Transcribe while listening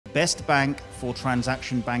Best Bank for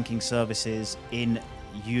Transaction Banking Services in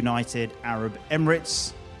United Arab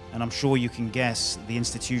Emirates. And I'm sure you can guess the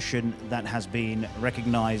institution that has been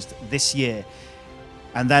recognized this year.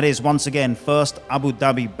 And that is, once again, First Abu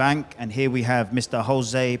Dhabi Bank. And here we have Mr.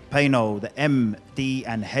 Jose Peno, the MD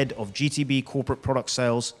and head of GTB Corporate Product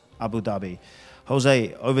Sales, Abu Dhabi.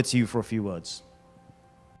 Jose, over to you for a few words.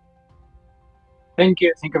 Thank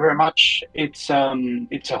you very much. It's an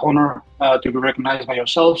honor to be recognized by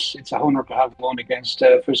yourselves. It's an honor to have won against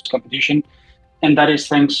first competition, and that is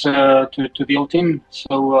thanks to the whole team.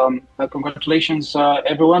 So congratulations,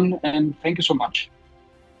 everyone, and thank you so much.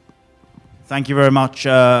 Thank you very much,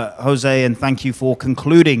 Jose, and thank you for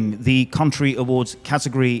concluding the Country Awards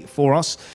category for us.